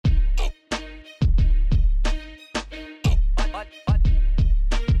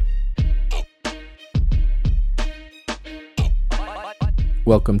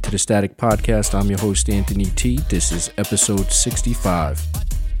Welcome to the Static Podcast. I'm your host, Anthony T. This is episode 65.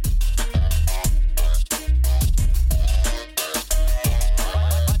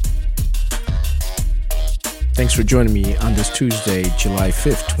 Thanks for joining me on this Tuesday, July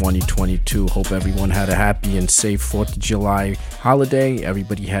 5th, 2022. Hope everyone had a happy and safe 4th of July holiday.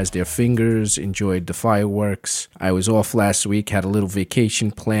 Everybody has their fingers, enjoyed the fireworks. I was off last week, had a little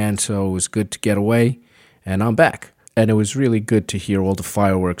vacation planned, so it was good to get away, and I'm back. And it was really good to hear all the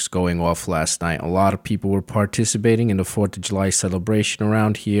fireworks going off last night. A lot of people were participating in the 4th of July celebration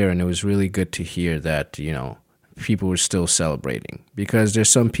around here, and it was really good to hear that, people were still celebrating. Because there's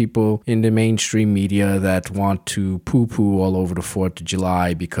some people in the mainstream media that want to poo-poo all over the 4th of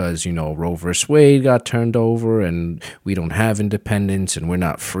July because, Roe vs. Wade got turned over and we don't have independence and we're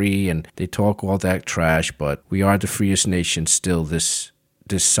not free, and they talk all that trash, but we are the freest nation still this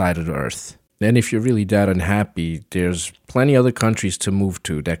side of the earth. And if you're really that unhappy, there's plenty other countries to move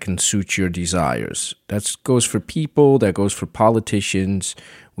to that can suit your desires. That goes for people, that goes for politicians.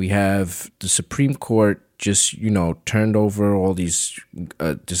 We have the Supreme Court just, turned over all this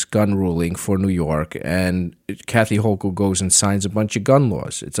gun ruling for New York, and Kathy Hochul goes and signs a bunch of gun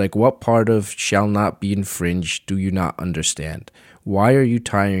laws. It's like, what part of shall not be infringed do you not understand? Why are you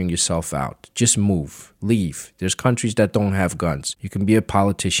tiring yourself out? Just move. Leave. There's countries that don't have guns. You can be a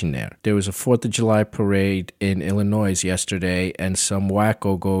politician there. There was a 4th of July parade in Illinois yesterday, and some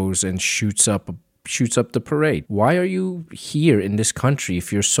wacko goes and shoots up the parade. Why are you here in this country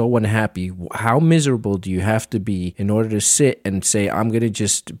if you're so unhappy? How miserable do you have to be in order to sit and say,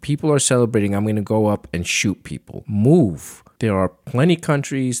 people are celebrating, I'm going to go up and shoot people? Move. There are plenty of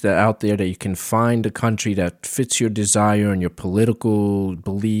countries out there that you can find a country that fits your desire and your political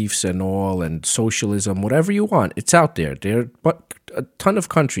beliefs and all, and socialism, whatever you want. It's out there. There are a ton of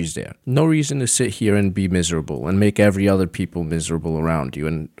countries there. No reason to sit here and be miserable and make every other people miserable around you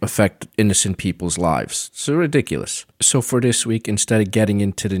and affect innocent people's lives. It's ridiculous. So for this week, instead of getting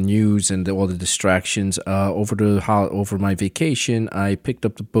into the news and all the distractions, over my vacation, I picked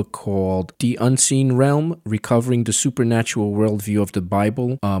up the book called The Unseen Realm: Recovering the Supernatural Worldview of the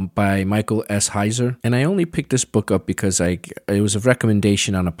Bible by Michael S. Heiser. And I only picked this book up because it was a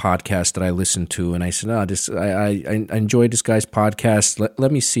recommendation on a podcast that I listened to, and I said, I enjoyed this guy's podcast.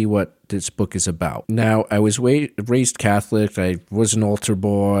 Let me see what this book is about. Now, I was raised Catholic. I was an altar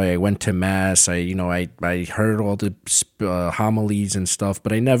boy. I went to mass. I heard all the homilies and stuff,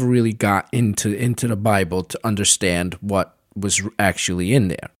 but I never really got into the Bible to understand what was actually in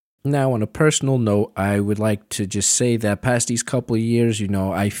there. Now, on a personal note, I would like to just say that past these couple of years,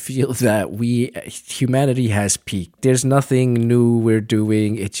 I feel that humanity has peaked. There's nothing new we're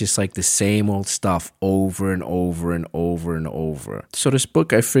doing. It's just like the same old stuff over and over and over and over. So this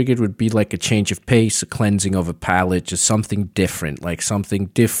book, I figured, would be like a change of pace, a cleansing of a palate, just something different,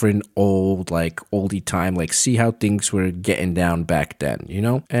 old, like oldie time, like see how things were getting down back then,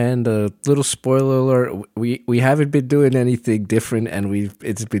 And a little spoiler alert, we haven't been doing anything different, and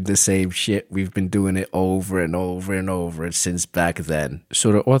it's been the same shit. We've been doing it over and over and over since back then.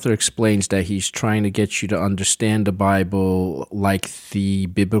 So the author explains that he's trying to get you to understand the Bible like the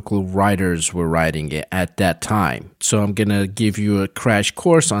biblical writers were writing it at that time. So I'm going to give you a crash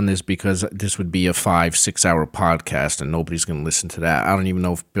course on this because this would be a 5-6 hour podcast and nobody's going to listen to that. I don't even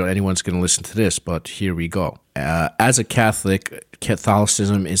know if anyone's going to listen to this, but here we go. As a Catholic,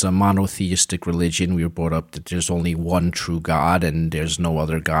 Catholicism is a monotheistic religion. We were brought up that there's only one true God and there's no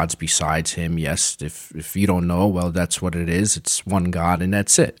other gods besides him. Yes, if you don't know, well, that's what it is. It's one God and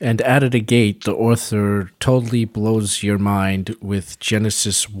that's it. And out of the gate, the author totally blows your mind with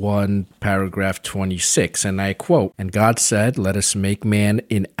Genesis 1, paragraph 26. And I quote, "And God said, let us make man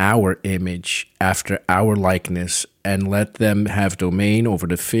in our image, after our likeness, and let them have domain over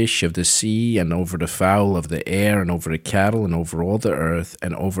the fish of the sea, and over the fowl of the air, and over the cattle, and over all the earth,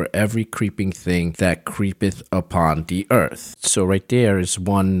 and over every creeping thing that creepeth upon the earth." So right there is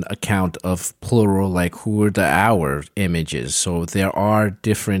one account of plural, like who are the our images. So there are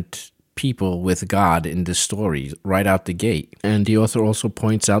different people with God in this story right out the gate. And the author also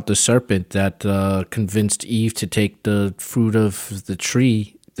points out the serpent that convinced Eve to take the fruit of the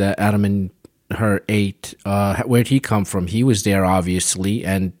tree that Adam and her ate. Where'd he come from? He was there, obviously,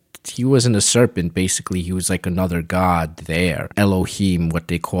 and he wasn't a serpent. Basically, he was like another god there. Elohim, what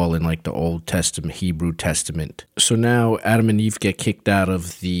they call in like the Old Testament, Hebrew Testament. So now Adam and Eve get kicked out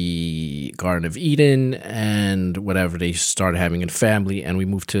of the Garden of Eden and whatever, they start having a family, and we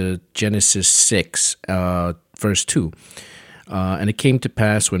move to Genesis 6, verse 2. And it came to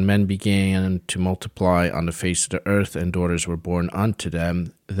pass when men began to multiply on the face of the earth, and daughters were born unto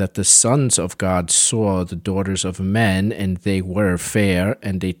them, that the sons of God saw the daughters of men, and they were fair,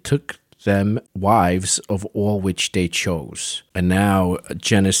 and they took them wives of all which they chose. And now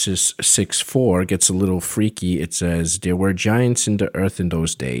Genesis 6:4 gets a little freaky. It says, there were giants in the earth in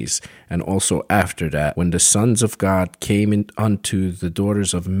those days, and also after that, when the sons of God came in unto the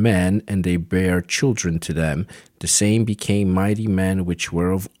daughters of men, and they bare children to them, the same became mighty men which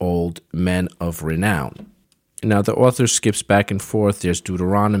were of old, men of renown. Now, the author skips back and forth. There's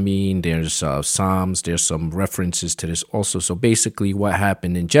Deuteronomy, there's Psalms, there's some references to this also. So basically what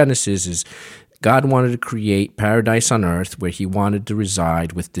happened in Genesis is God wanted to create paradise on earth where he wanted to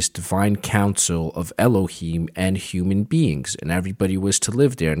reside with this divine council of Elohim and human beings. And everybody was to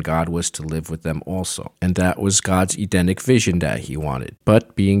live there, and God was to live with them also. And that was God's Edenic vision that he wanted.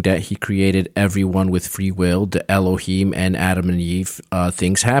 But being that he created everyone with free will, the Elohim and Adam and Eve,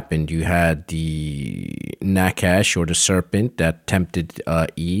 things happened. You had the Nakash, or the serpent, that tempted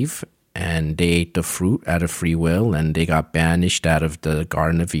Eve, and they ate the fruit out of free will, and they got banished out of the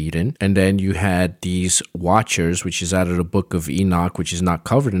Garden of Eden. And then you had these watchers, which is out of the book of Enoch, which is not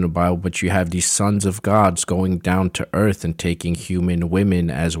covered in the Bible, but you have these sons of gods going down to earth and taking human women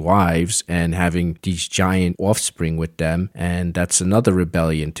as wives and having these giant offspring with them, and that's another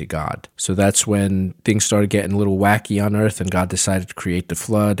rebellion to God. So that's when things started getting a little wacky on earth, and God decided to create the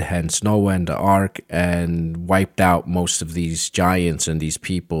flood, hence Noah and the ark, and wiped out most of these giants and these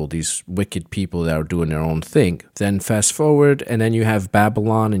people, these wicked people that are doing their own thing. Then fast forward, and then you have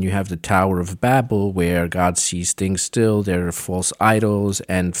Babylon, and you have the Tower of Babel, where God sees things still, there are false idols,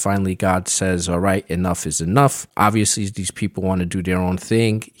 and finally God says, all right, enough is enough. Obviously, these people want to do their own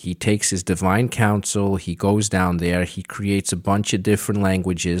thing. He takes his divine counsel, he goes down there, he creates a bunch of different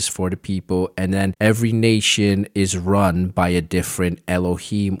languages for the people, and then every nation is run by a different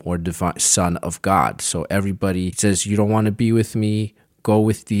Elohim or divine son of God. So everybody says, you don't want to be with me, go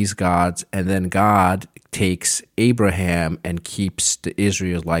with these gods. And then God takes Abraham and keeps the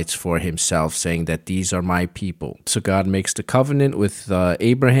Israelites for himself, saying that these are my people. So God makes the covenant with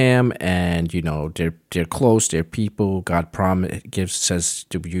Abraham, and they're close, they're people. God says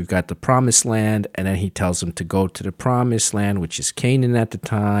you got the promised land, and then he tells them to go to the promised land, which is Canaan at the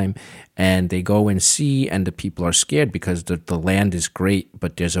time. And they go and see, and the people are scared because the land is great,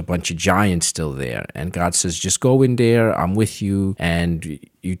 but there's a bunch of giants still there. And God says, just go in there, I'm with you, and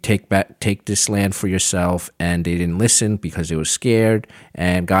you take this land for yourself. And they didn't listen because they were scared,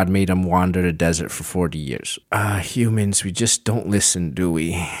 and God made them wander the desert for 40 years. Humans, we just don't listen, do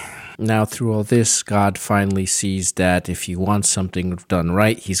we? Now, through all this, God finally sees that if he wants something done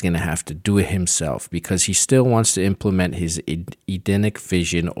right, he's going to have to do it himself, because he still wants to implement his Edenic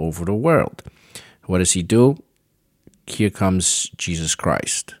vision over the world. What does he do? Here comes Jesus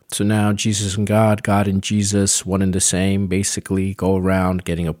Christ. So now Jesus and God and Jesus, one and the same, basically go around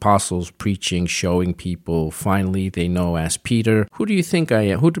getting apostles, preaching, showing people. Finally, they know, as Peter, who do you think I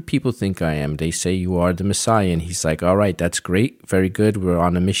am? Who do people think I am? They say you are the Messiah. And he's like, all right, that's great. Very good. We're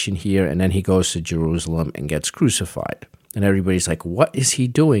on a mission here. And then he goes to Jerusalem and gets crucified. And everybody's like, what is he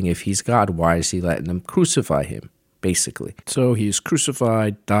doing? If he's God, why is he letting them crucify him? Basically. So he is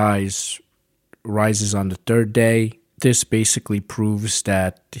crucified, dies, rises on the third day. This basically proves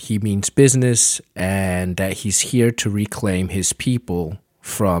that he means business and that he's here to reclaim his people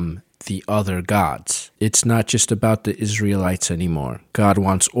from the other gods. It's not just about the Israelites anymore. God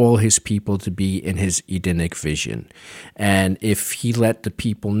wants all his people to be in his Edenic vision. And if he let the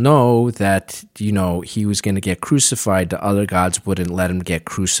people know that, he was going to get crucified, the other gods wouldn't let him get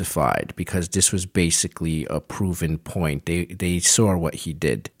crucified, because this was basically a proven point. They saw what he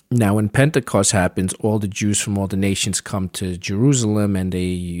did. Now, when Pentecost happens, all the Jews from all the nations come to Jerusalem, and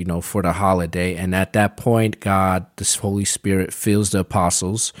they, for the holiday. And at that point, God, this Holy Spirit, fills the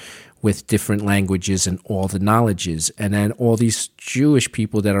apostles with different languages and all the knowledges. And then all these Jewish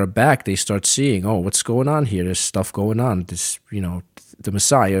people that are back, they start seeing, oh, what's going on here? There's stuff going on. This, the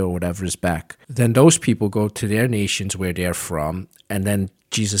Messiah or whatever is back. Then those people go to their nations where they're from, and then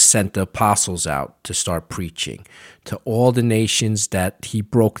Jesus sent the apostles out to start preaching to all the nations that he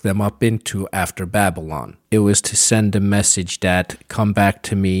broke them up into after Babylon. It was to send a message that, come back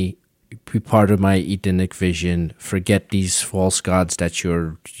to me, be part of my Edenic vision, forget these false gods that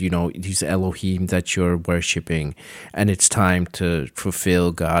you're, these Elohim that you're worshiping, and it's time to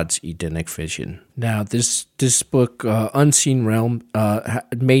fulfill God's Edenic vision. Now, this book, Unseen Realm,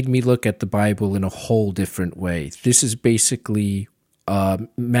 made me look at the Bible in a whole different way. This is basically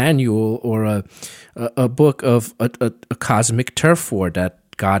manual or a book of a cosmic turf war that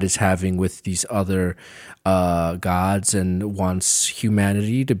God is having with these other gods and wants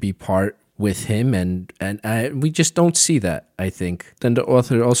humanity to be part with him, and we just don't see that, I think. Then the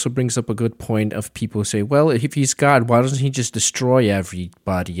author also brings up a good point of people say, well, if he's God, why doesn't he just destroy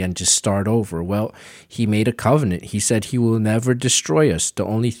everybody and just start over? Well, he made a covenant. He said he will never destroy us. The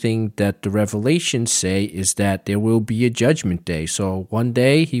only thing that the Revelations say is that there will be a judgment day. So one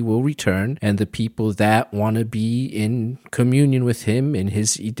day he will return, and the people that want to be in communion with him in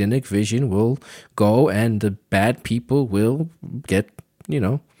his Edenic vision will go, and the bad people will get,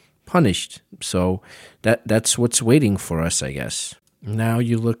 punished. So that's what's waiting for us, I guess. Now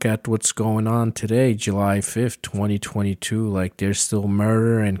you look at what's going on today, July 5th, 2022, like there's still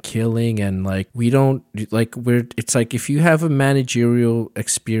murder and killing, and it's like if you have a managerial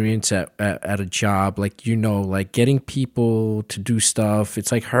experience at a job, like getting people to do stuff,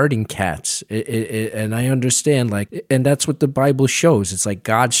 it's like herding cats. And I understand, and that's what the Bible shows. It's like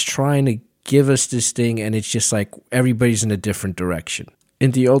God's trying to give us this thing, and it's just like everybody's in a different direction.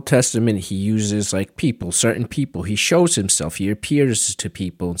 In the Old Testament, he uses certain people. He shows himself. He appears to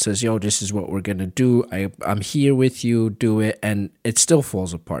people and says, this is what we're going to do. I'm here with you, do it. And it still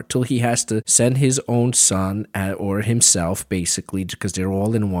falls apart till he has to send his own son or himself, basically, because they're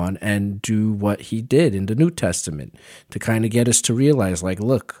all in one, and do what he did in the New Testament to kind of get us to realize,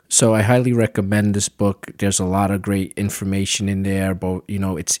 look. So I highly recommend this book. There's a lot of great information in there, but,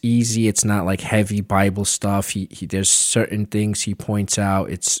 it's easy. It's not like heavy Bible stuff. There's certain things he points out.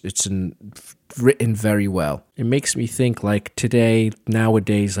 It's written very well. It makes me think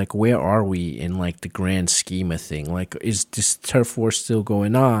nowadays, where are we in the grand scheme of thing? Is this turf war still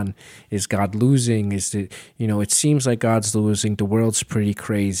going on? Is God losing? It seems like God's losing. The world's pretty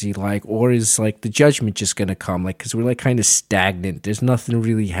crazy. Or is the judgment just going to come? Because we're kind of stagnant. There's nothing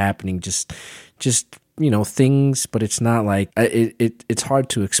really happening. Just things, but it's not it's hard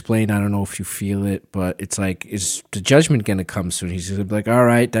to explain. I don't know if you feel it, but it's is the judgment going to come soon? He's going to be like, all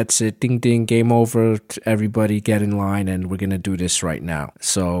right, that's it. Ding, ding, game over. Everybody get in line, and we're going to do this right now.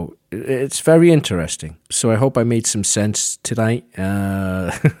 So it's very interesting. So I hope I made some sense tonight.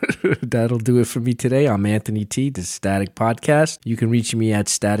 That'll do it for me today. I'm Anthony T, the Static Podcast. You can reach me at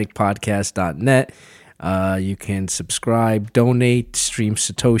staticpodcast.net. You can subscribe, donate, stream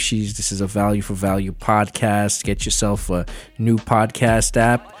Satoshis. This is a value for value podcast. Get yourself a new podcast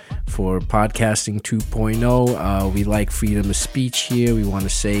app for podcasting 2.0. We like freedom of speech here. We want to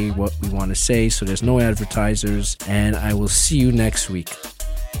say what we want to say, so there's no advertisers. And I will see you next week.